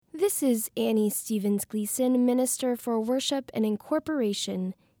This is Annie Stevens Gleason, Minister for Worship and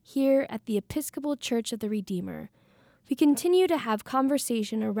Incorporation here at the Episcopal Church of the Redeemer. We continue to have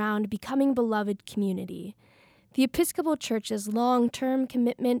conversation around becoming beloved community, the Episcopal Church's long-term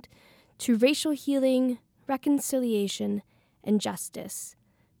commitment to racial healing, reconciliation, and justice.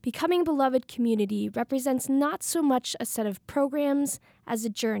 Becoming beloved community represents not so much a set of programs as a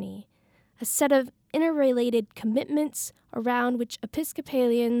journey, a set of interrelated commitments around which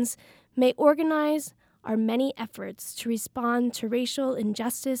Episcopalians may organize our many efforts to respond to racial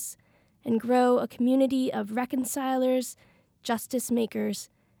injustice and grow a community of reconcilers, justice makers,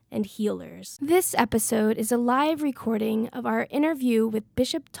 and healers. This episode is a live recording of our interview with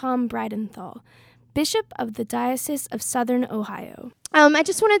Bishop Tom Breidenthal, Bishop of the Diocese of Southern Ohio. I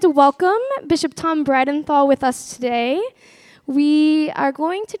just wanted to welcome Bishop Tom Breidenthal with us today. We are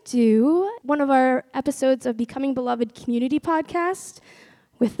going to do one of our episodes of Becoming Beloved Community podcast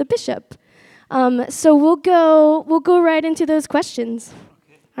with the bishop. So we'll go right into those questions.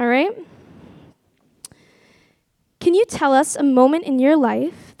 Okay. All right? Can you tell us a moment in your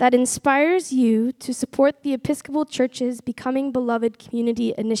life that inspires you to support the Episcopal Church's Becoming Beloved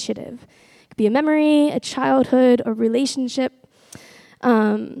Community initiative? It could be a memory, a childhood, a relationship,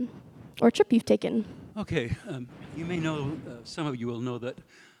 or a trip you've taken. Okay. You may know, some of you will know that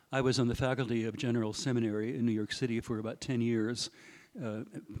I was on the faculty of General Seminary in New York City for about 10 years,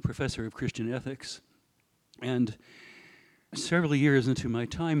 professor of Christian ethics. And several years into my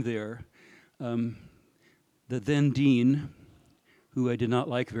time there, the then dean, who I did not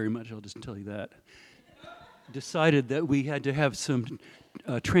like very much, I'll just tell you that, decided that we had to have some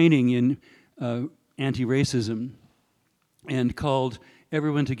training in anti-racism and called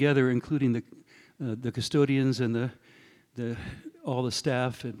everyone together, including the custodians and all the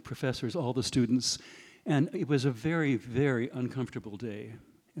staff and professors, all the students, and it was a very, very uncomfortable day.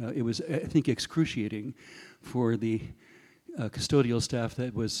 It was, I think, excruciating for the custodial staff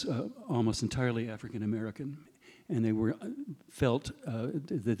that was almost entirely African American, and they felt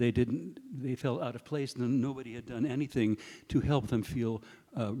that they felt out of place, and nobody had done anything to help them feel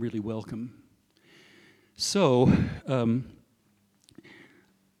really welcome. So.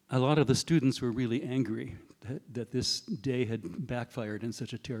 A lot of the students were really angry that this day had backfired in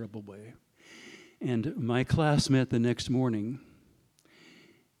such a terrible way. And my class met the next morning,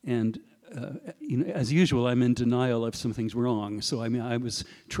 and as usual, I'm in denial if something's wrong. So I was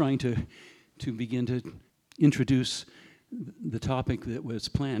trying to begin to introduce the topic that was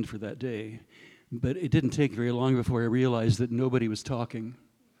planned for that day, but it didn't take very long before I realized that nobody was talking,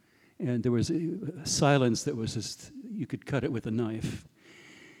 and there was a silence that was just, you could cut it with a knife.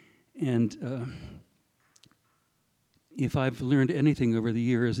 And if I've learned anything over the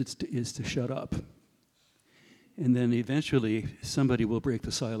years, it's to shut up. And then eventually somebody will break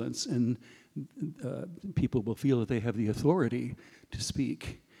the silence, and people will feel that they have the authority to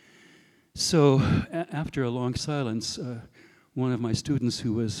speak. So after a long silence, one of my students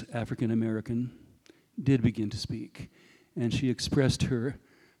who was African American did begin to speak. And she expressed her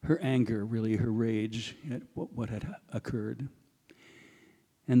anger, really her rage at what had occurred.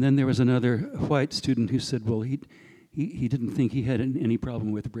 And then there was another white student who said, well, he didn't think he had any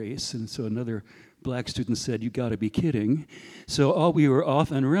problem with race. And so another black student said, you got to be kidding. So we were off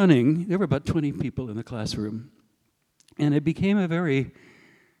and running. There were about 20 people in the classroom. And it became a very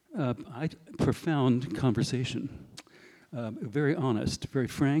profound conversation, very honest, very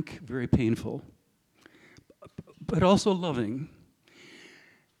frank, very painful, but also loving.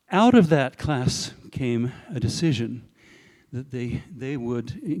 Out of that class came a decision that they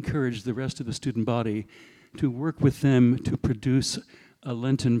would encourage the rest of the student body to work with them to produce a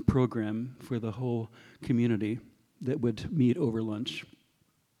Lenten program for the whole community that would meet over lunch.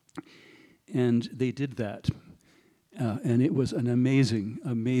 And they did that. And it was an amazing,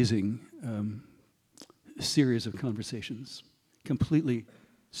 amazing series of conversations, completely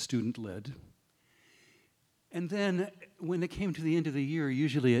student-led. And then when it came to the end of the year,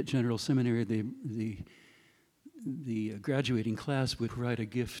 usually at General Seminary, the graduating class would write a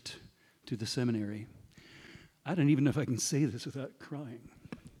gift to the seminary. I don't even know if I can say this without crying.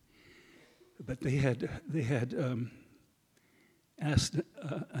 But they had asked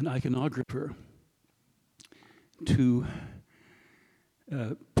an iconographer to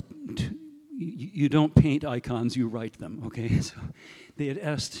you don't paint icons, you write them, okay? So they had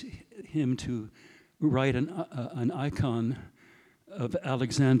asked him to write an icon of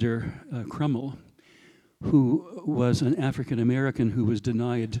Alexander Crummell, who was an African American who was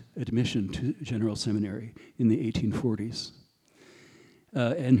denied admission to General Seminary in the 1840s,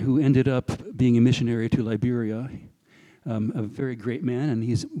 and who ended up being a missionary to Liberia, a very great man, and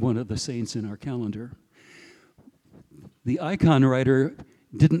he's one of the saints in our calendar. The icon writer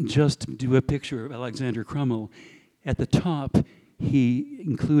didn't just do a picture of Alexander Crummell. At the top, he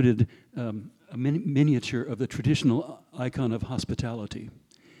included a miniature of the traditional icon of hospitality,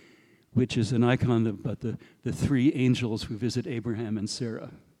 which is an icon about the three angels who visit Abraham and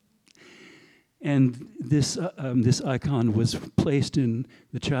Sarah. And this icon was placed in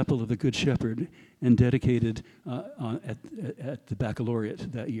the chapel of the Good Shepherd and dedicated at the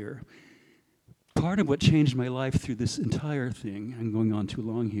baccalaureate that year. Part of what changed my life through this entire thing, I'm going on too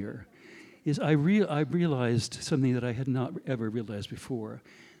long here, is I realized something that I had not ever realized before,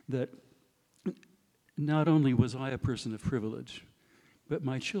 that not only was I a person of privilege, but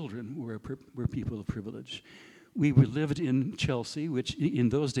my children were people of privilege. We lived in Chelsea, which in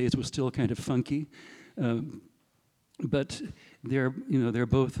those days was still kind of funky, but they're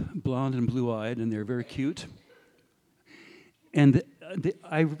both blonde and blue-eyed, and they're very cute. And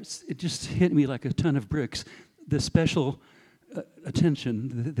it just hit me like a ton of bricks, the special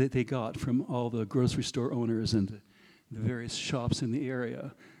attention that they got from all the grocery store owners and the various shops in the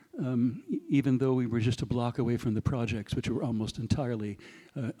area, even though we were just a block away from the projects, which were almost entirely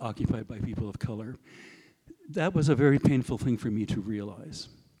occupied by people of color. That was a very painful thing for me to realize.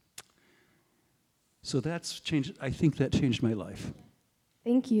 So that's changed. I think that changed my life.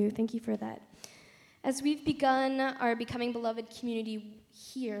 Thank you for that. As we've begun our Becoming Beloved community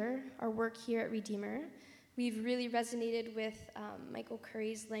here, our work here at Redeemer, we've really resonated with Michael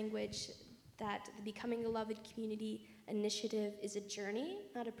Curry's language that the Becoming Beloved community initiative is a journey,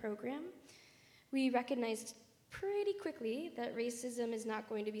 not a program. We recognized pretty quickly that racism is not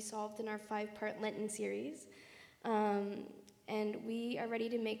going to be solved in our 5-part Lenten series, and we are ready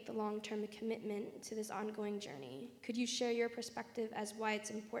to make the long-term commitment to this ongoing journey. Could you share your perspective as why it's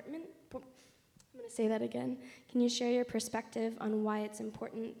important? I'm going to say that again. Can you share your perspective on why it's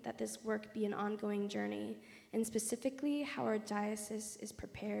important that this work be an ongoing journey, and specifically how our diocese is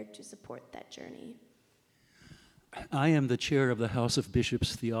prepared to support that journey? I am the chair of the House of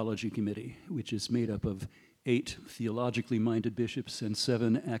Bishops Theology Committee, which is made up of 8 theologically minded bishops and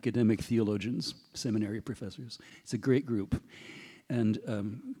 7 academic theologians, seminary professors. It's a great group. And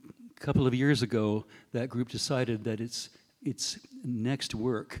a couple of years ago, that group decided that its next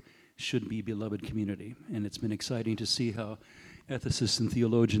work should be Beloved Community. And it's been exciting to see how ethicists and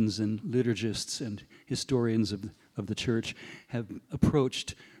theologians and liturgists and historians of the church have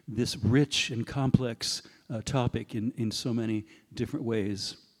approached this rich and complex topic in so many different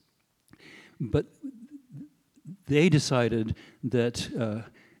ways. But they decided that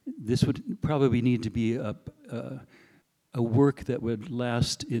this would probably need to be a work that would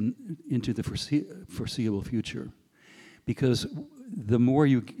last into the foreseeable future, because the more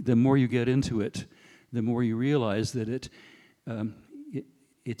you get into it, the more you realize that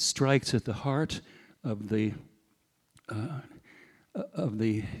it strikes at the heart of the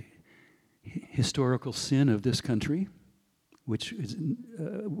historical sin of this country, which is,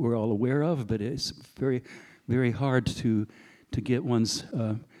 we're all aware of, but it's very, very hard to get one's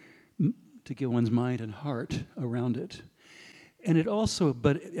mind and heart around it. And it also,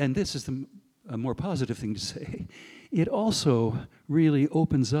 and this is a more positive thing to say, it also really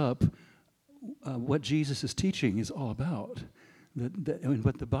opens up what Jesus' teaching is all about, and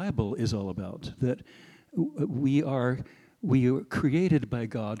what the Bible is all about, that we are created by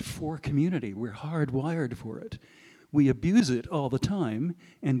God for community. We're hardwired for it. We abuse it all the time,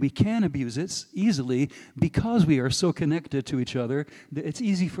 and we can abuse it easily because we are so connected to each other that it's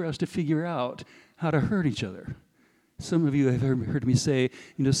easy for us to figure out how to hurt each other. Some of you have heard me say,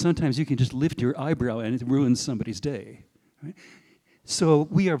 sometimes you can just lift your eyebrow and it ruins somebody's day. Right? So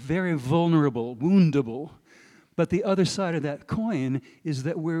we are very vulnerable, woundable. But the other side of that coin is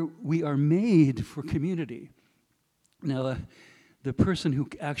that we are made for community. Now, the person who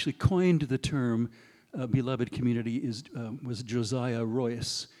actually coined the term beloved community was Josiah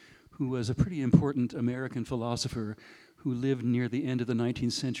Royce, who was a pretty important American philosopher who lived near the end of the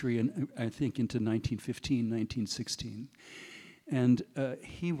 19th century and I think into 1915, 1916. And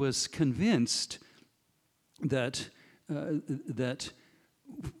he was convinced that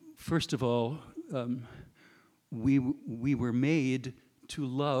first of all, we were made to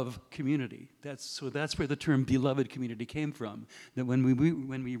love community. That's where the term beloved community came from. That when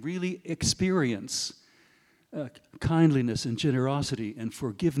we really experience kindliness and generosity and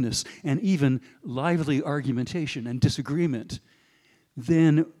forgiveness and even lively argumentation and disagreement,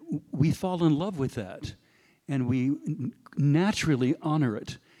 then we fall in love with that and we naturally honor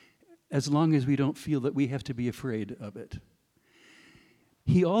it as long as we don't feel that we have to be afraid of it.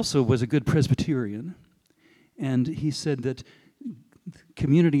 He also was a good Presbyterian, And he said that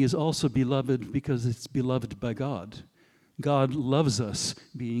community is also beloved because it's beloved by God. God loves us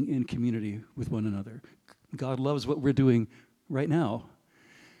being in community with one another. God loves what we're doing right now.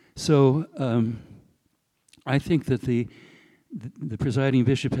 So I think that the presiding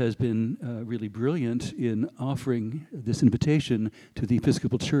bishop has been really brilliant in offering this invitation to the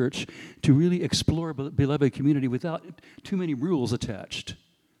Episcopal Church to really explore beloved community without too many rules attached.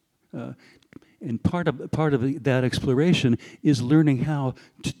 And part of that exploration is learning how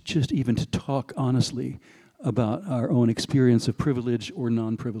to just even to talk honestly about our own experience of privilege or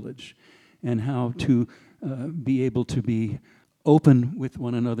non-privilege, and how to be able to be open with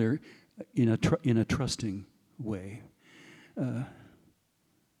one another in a trusting way. There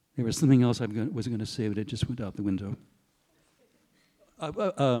was something else was going to say, but it just went out the window.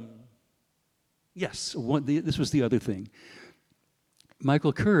 Yes, this was the other thing.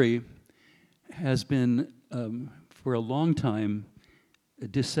 Michael Curry has been, for a long time,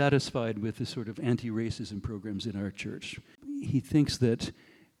 dissatisfied with the sort of anti-racism programs in our church. He thinks that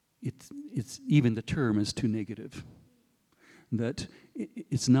it's even the term is too negative. That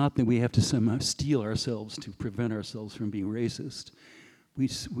it's not that we have to somehow steel ourselves to prevent ourselves from being racist.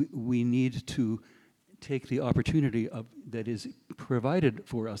 We need to take the opportunity that is provided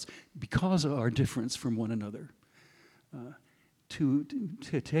for us because of our difference from one another. To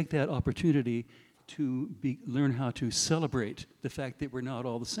take that opportunity to learn how to celebrate the fact that we're not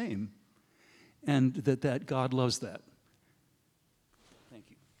all the same, and that God loves that. Thank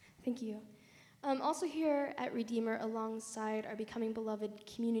you. Thank you. Also here at Redeemer, alongside our Becoming Beloved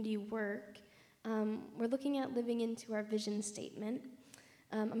community work, we're looking at living into our vision statement.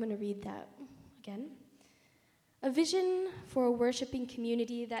 I'm going to read that again. A vision for a worshiping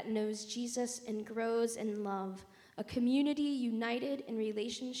community that knows Jesus and grows in love, a community united in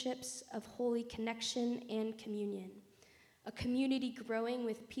relationships of holy connection and communion, a community growing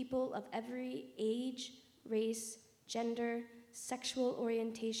with people of every age, race, gender, sexual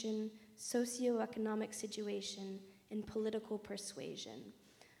orientation, socioeconomic situation, and political persuasion.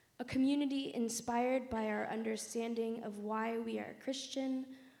 A community inspired by our understanding of why we are Christian,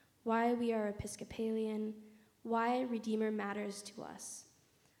 why we are Episcopalian, why Redeemer matters to us.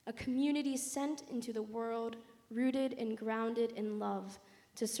 A community sent into the world, rooted and grounded in love,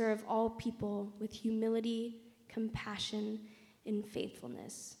 to serve all people with humility, compassion, and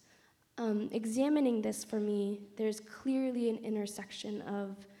faithfulness. Examining this for me, there's clearly an intersection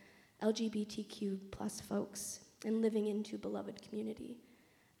of LGBTQ plus folks and living into beloved community.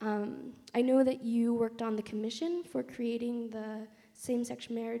 I know that you worked on the commission for creating the same-sex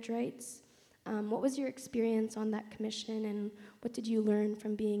marriage rights. What was your experience on that commission, and what did you learn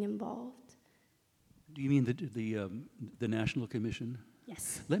from being involved? Do you mean the National Commission?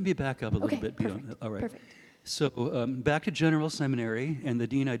 Yes. Let me back up a little bit beyond that. All right. Perfect. So back to General Seminary, and the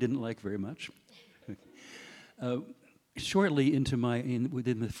dean I didn't like very much. Shortly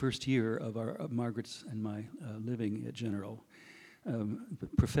within the first year of Margaret's and my living at General, the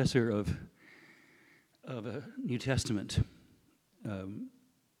professor of New Testament,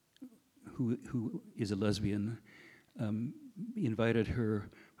 who is a lesbian, invited her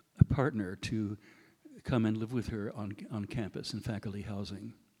partner to come and live with her on campus in faculty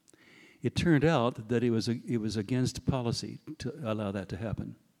housing. It turned out that it was against policy to allow that to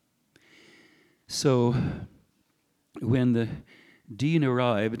happen. So when the dean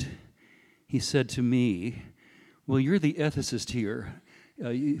arrived, he said to me, "Well, you're the ethicist here.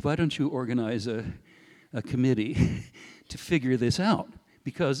 Why don't you organize a committee to figure this out?"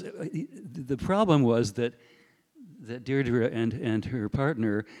 Because the problem was that Deirdre and her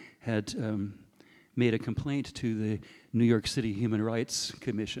partner had made a complaint to the New York City Human Rights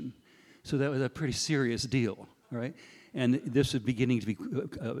Commission. So that was a pretty serious deal, right? And this was beginning to be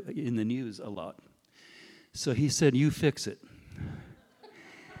in the news a lot. So he said, "You fix it."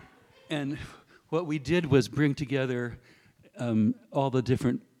 And what we did was bring together all the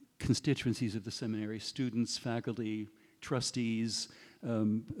different constituencies of the seminary: students, faculty, trustees,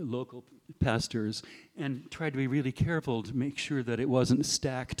 local pastors, and tried to be really careful to make sure that it wasn't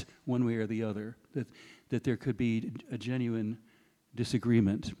stacked one way or the other, that there could be a genuine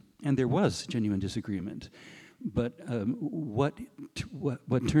disagreement. And there was genuine disagreement. But what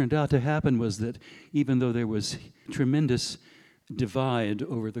turned out to happen was that even though there was tremendous divide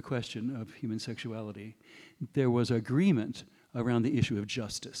over the question of human sexuality, there was agreement around the issue of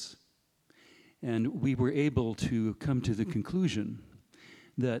justice. And we were able to come to the conclusion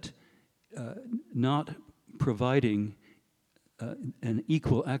that not providing an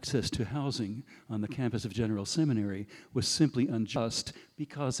equal access to housing on the campus of General Seminary was simply unjust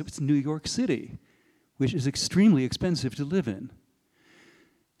because it's New York City. which is extremely expensive to live in.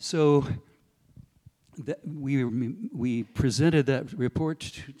 So we presented that report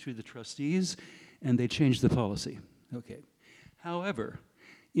to the trustees, and they changed the policy. Okay. However,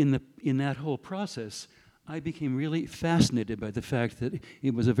 in that whole process, I became really fascinated by the fact that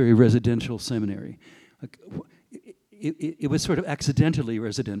it was a very residential seminary. It was sort of accidentally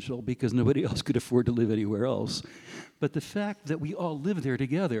residential because nobody else could afford to live anywhere else. But the fact that we all lived there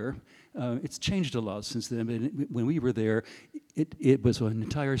together, it's changed a lot since then. But when we were there, it was an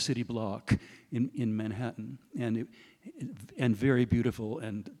entire city block in Manhattan, and very beautiful,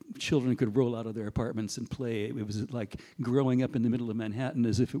 and children could roll out of their apartments and play. It was like growing up in the middle of Manhattan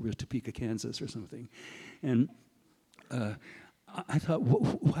as if it was Topeka, Kansas or something. And I thought,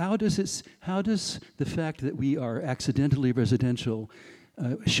 how does the fact that we are accidentally residential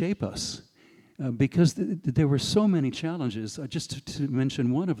shape us? Because there were so many challenges. Just to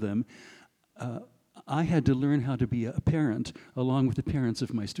mention one of them, I had to learn how to be a parent along with the parents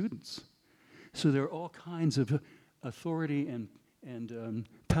of my students. So there are all kinds of authority and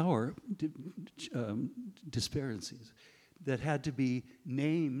power disparities that had to be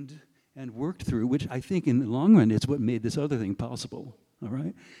named and worked through, which I think in the long run is what made this other thing possible, all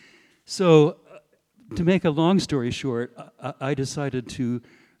right? So to make a long story short, I decided to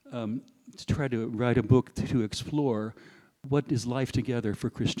try to write a book to explore what is life together for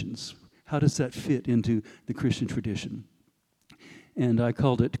Christians. How does that fit into the Christian tradition? And I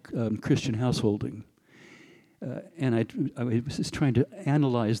called it Christian Householding. And I was just trying to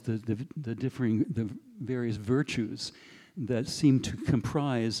analyze the various virtues that seem to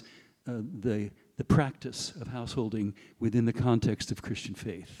comprise the practice of householding within the context of Christian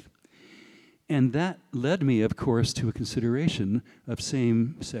faith. And that led me, of course, to a consideration of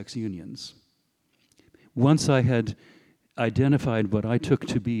same-sex unions. Once I had identified what I took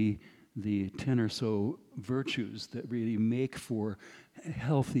to be the 10 or so virtues that really make for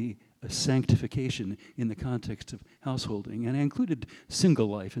healthy sanctification in the context of householding, and I included single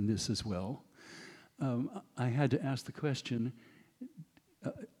life in this as well, I had to ask the question,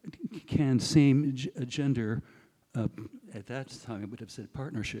 can same gender, at that time I would have said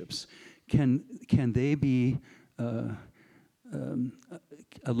partnerships, can they be a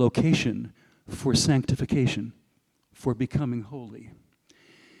location for sanctification, for becoming holy?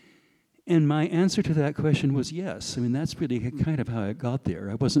 And my answer to that question was yes. I mean, that's really kind of how I got there.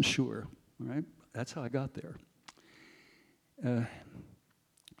 I wasn't sure, right? That's how I got there.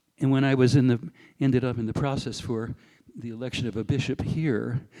 And when I was ended up in the process for the election of a bishop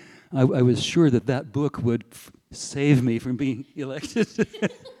here, I was sure that book would save me from being elected.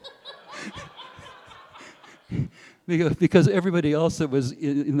 Because everybody else that was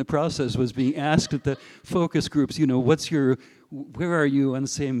in the process was being asked at the focus groups, where are you on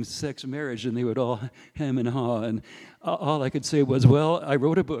same-sex marriage? And they would all hem and haw, and all I could say was, well, I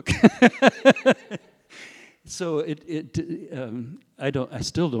wrote a book. So I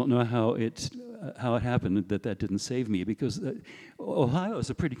still don't know how it happened that didn't save me, because Ohio is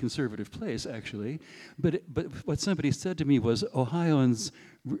a pretty conservative place, actually. But what somebody said to me was, Ohioans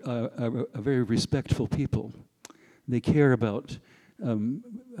are very respectful people. They care about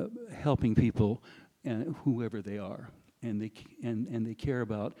helping people, whoever they are, and they care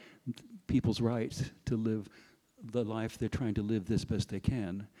about people's right to live the life they're trying to live as best they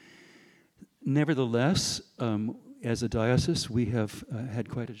can. Nevertheless, as a diocese, we have had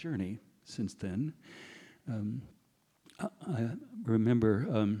quite a journey since then. I remember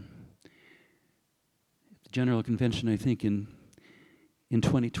the General Convention, I think, in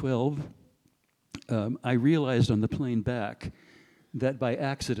 2012, I realized on the plane back that by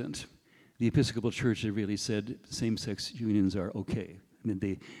accident, the Episcopal Church had really said same-sex unions are okay. I mean,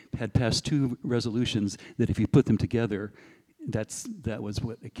 they had passed 2 resolutions that if you put them together, that was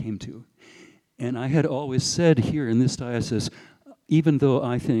what it came to. And I had always said here in this diocese, even though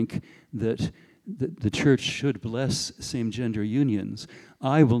I think that the church should bless same-gender unions,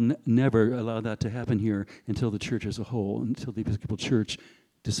 I will never allow that to happen here until the church as a whole, until the Episcopal Church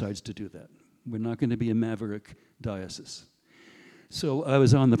decides to do that. We're not going to be a maverick diocese. So I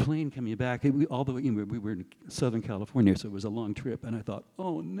was on the plane coming back. We were in Southern California, so it was a long trip. And I thought,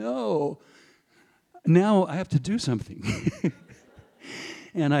 oh no, now I have to do something.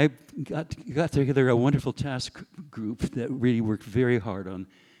 And I got together a wonderful task group that really worked very hard on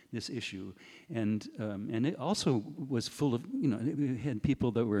this issue. And it also was full of, it had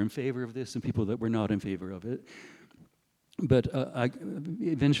people that were in favor of this and people that were not in favor of it. But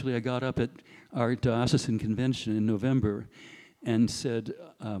eventually I got up at our diocesan convention in November and said,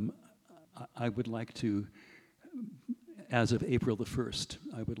 I would like to, as of April the 1st,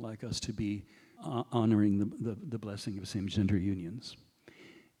 I would like us to be honoring the blessing of same-gender unions.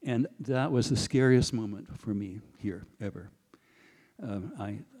 And that was the scariest moment for me here ever.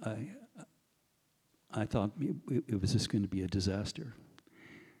 I thought it was just going to be a disaster.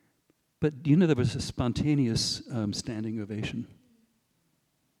 But there was a spontaneous standing ovation.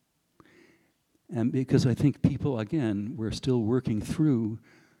 And because I think people, again, were still working through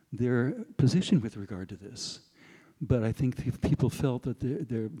their position with regard to this. But I think people felt that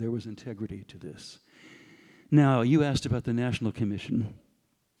there was integrity to this. Now, you asked about the National Commission.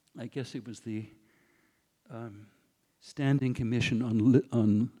 I guess it was the Standing Commission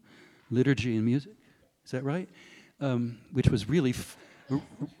on Liturgy and Music. Is that right? Which was really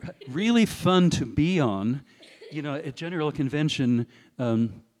really fun to be on. At General Convention, there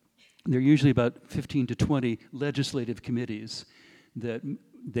are usually about 15 to 20 legislative committees that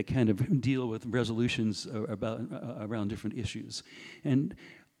kind of deal with resolutions around different issues. And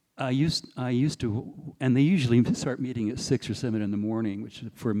I used to, and they usually start meeting at 6 or 7 in the morning, which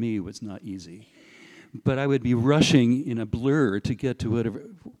for me was not easy. But I would be rushing in a blur to get to whatever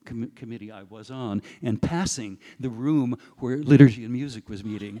committee I was on and passing the room where liturgy and music was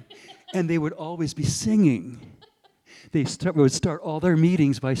meeting. And they would always be singing. They would start all their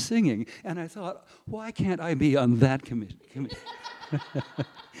meetings by singing. And I thought, why can't I be on that committee?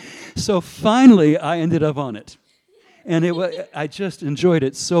 So finally, I ended up on it. And I just enjoyed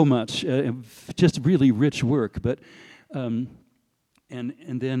it so much. Just really rich work. But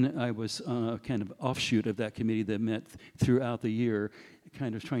and then I was on a kind of offshoot of that committee that met throughout the year,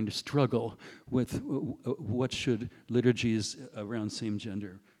 kind of trying to struggle with what should liturgies around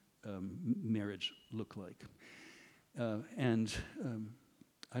same-gender marriage look like. And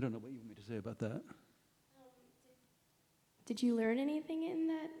I don't know what you want me to say about that. Did you learn anything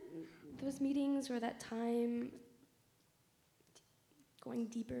in those meetings or that time, going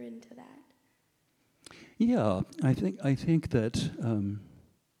deeper into that? Yeah, I think that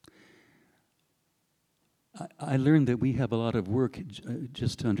I learned that we have a lot of work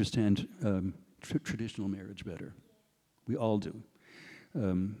just to understand traditional marriage better. We all do.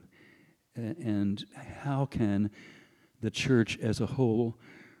 And how can the church as a whole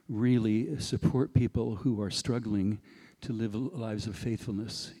really support people who are struggling to live lives of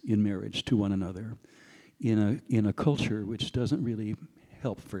faithfulness in marriage to one another in a culture which doesn't really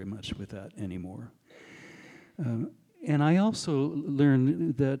help very much with that anymore? And I also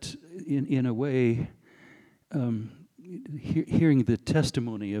learned that, in a way, hearing the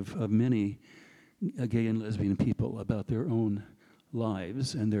testimony of many gay and lesbian people about their own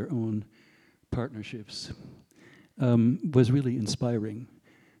lives and their own partnerships was really inspiring,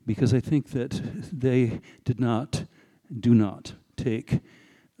 because I think that they do not take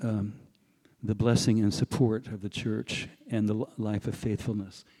the blessing and support of the church and the life of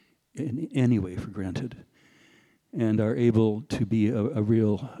faithfulness in any way for granted, and are able to be a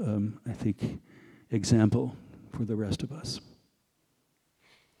real, I think, example for the rest of us.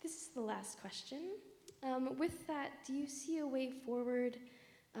 This is the last question. With that, do you see a way forward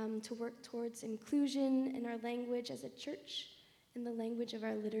to work towards inclusion in our language as a church, in the language of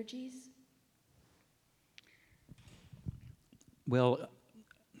our liturgies? Well,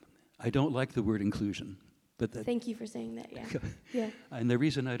 I don't like the word inclusion. But thank you for saying that, yeah. Yeah. And the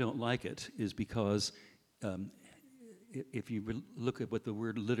reason I don't like it is because if you look at what the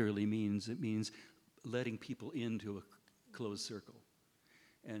word literally means, it means letting people into a closed circle.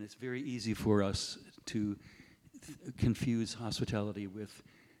 And it's very easy for us to confuse hospitality with,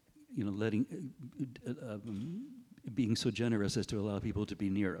 being so generous as to allow people to be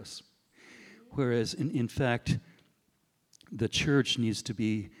near us. Whereas, in fact, the church needs to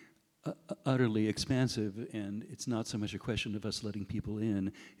be utterly expansive, and it's not so much a question of us letting people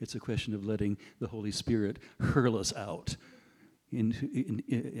in, it's a question of letting the Holy Spirit hurl us out and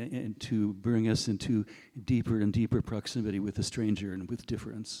to bring us into deeper and deeper proximity with the stranger and with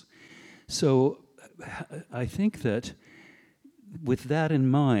difference. So I think that with that in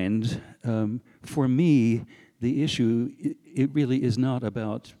mind, for me, the issue, it really is not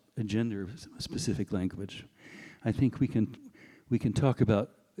about a gender-specific language. I think we can talk about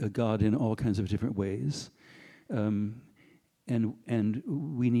God in all kinds of different ways, and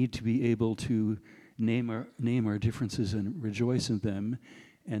we need to be able to name our differences and rejoice in them,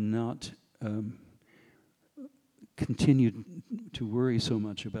 and not continue to worry so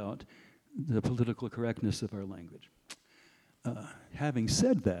much about the political correctness of our language. Having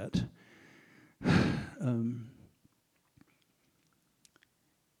said that,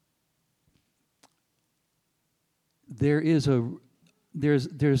 there's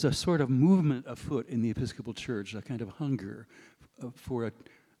a sort of movement afoot in the Episcopal Church, a kind of hunger for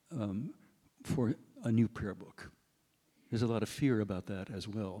for a new prayer book. There's a lot of fear about that as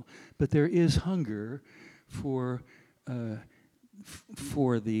well. But there is hunger for the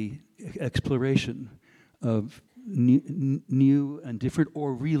exploration of new and different,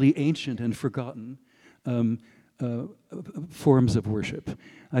 or really ancient and forgotten forms of worship.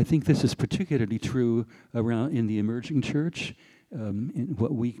 I think this is particularly true around in the emerging church, in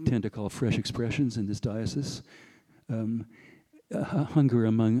what we tend to call fresh expressions in this diocese. Hunger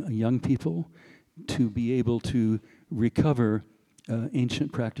among young people to be able to recover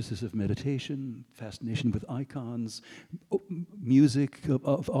ancient practices of meditation, fascination with icons, music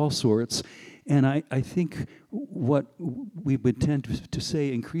of all sorts. And I think what we would tend to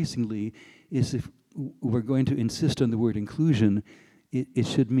say increasingly is, if we're going to insist on the word inclusion, it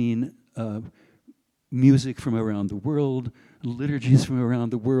should mean music from around the world, liturgies from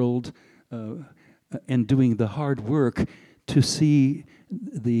around the world, and doing the hard work to see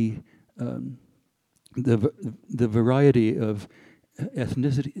the variety of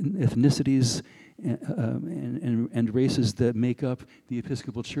ethnicities and races that make up the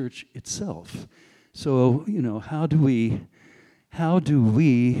Episcopal Church itself. So, how do we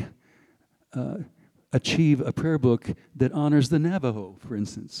achieve a prayer book that honors the Navajo, for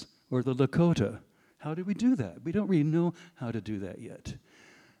instance, or the Lakota? How do we do that? We don't really know how to do that yet.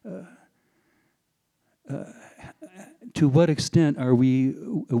 To what extent are we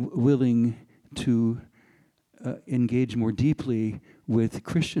willing to engage more deeply with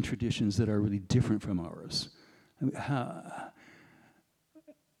Christian traditions that are really different from ours?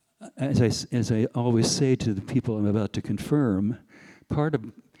 As I always say to the people I'm about to confirm, part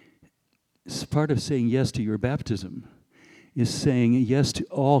of saying yes to your baptism is saying yes to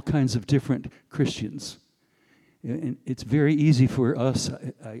all kinds of different Christians. And it's very easy for us,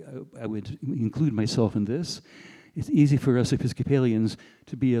 I would include myself in this, it's easy for us Episcopalians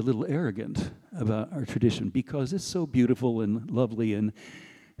to be a little arrogant about our tradition because it's so beautiful and lovely and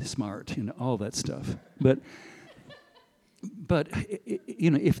smart and all that stuff. But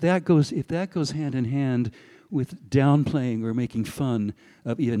if that goes hand in hand with downplaying or making fun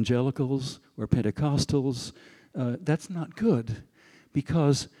of evangelicals or Pentecostals, that's not good,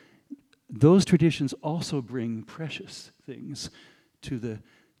 because those traditions also bring precious things to the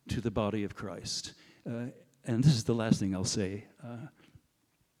body of Christ. And this is the last thing I'll say.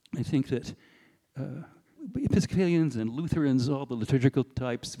 I think that Episcopalians and Lutherans, all the liturgical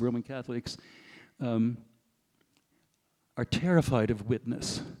types, Roman Catholics, are terrified of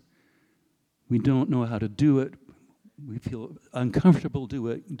witness. We don't know how to do it. We feel uncomfortable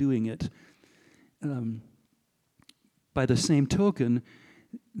doing it. By the same token,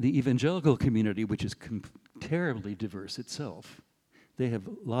 the evangelical community, which is terribly diverse itself, they have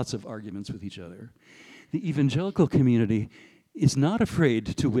lots of arguments with each other. The evangelical community is not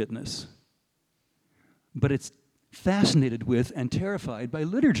afraid to witness, but it's fascinated with and terrified by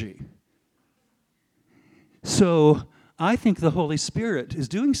liturgy. So I think the Holy Spirit is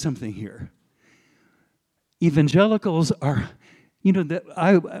doing something here. Evangelicals are,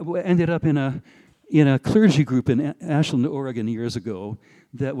 I ended up in a clergy group in Ashland, Oregon years ago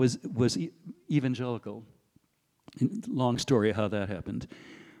that was evangelical. Long story how that happened.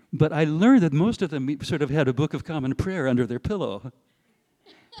 But I learned that most of them sort of had a Book of Common Prayer under their pillow.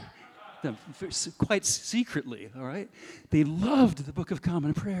 Quite secretly, all right? They loved the Book of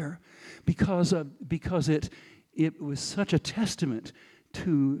Common Prayer because it was such a testament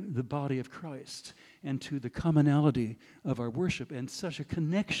to the body of Christ and to the commonality of our worship and such a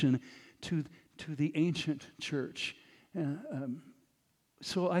connection to the ancient church.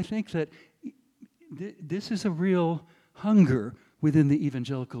 So I think that this is a real hunger within the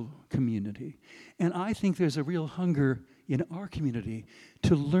evangelical community. And I think there's a real hunger in our community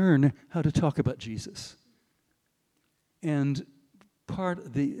to learn how to talk about Jesus. And part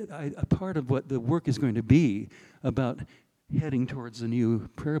of what the work is going to be about heading towards a new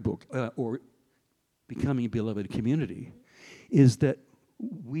prayer book or becoming a beloved community is that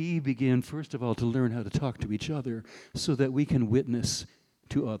we begin, first of all, to learn how to talk to each other so that we can witness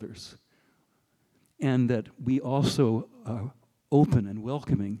to others. And that we also are open and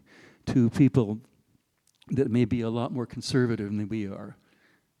welcoming to people that may be a lot more conservative than we are,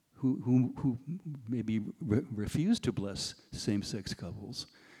 who maybe refuse to bless same-sex couples.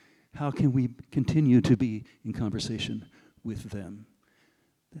 How can we continue to be in conversation with them?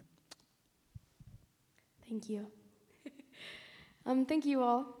 Thank you. Thank you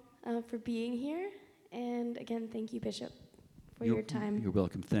all for being here. And again, thank you, Bishop, for your time. You're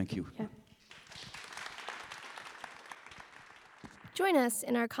welcome. Thank you. Yeah. Join us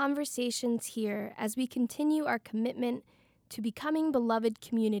in our conversations here as we continue our commitment to becoming beloved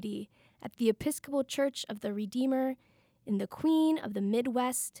community at the Episcopal Church of the Redeemer in the Queen of the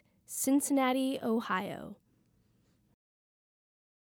Midwest, Cincinnati, Ohio.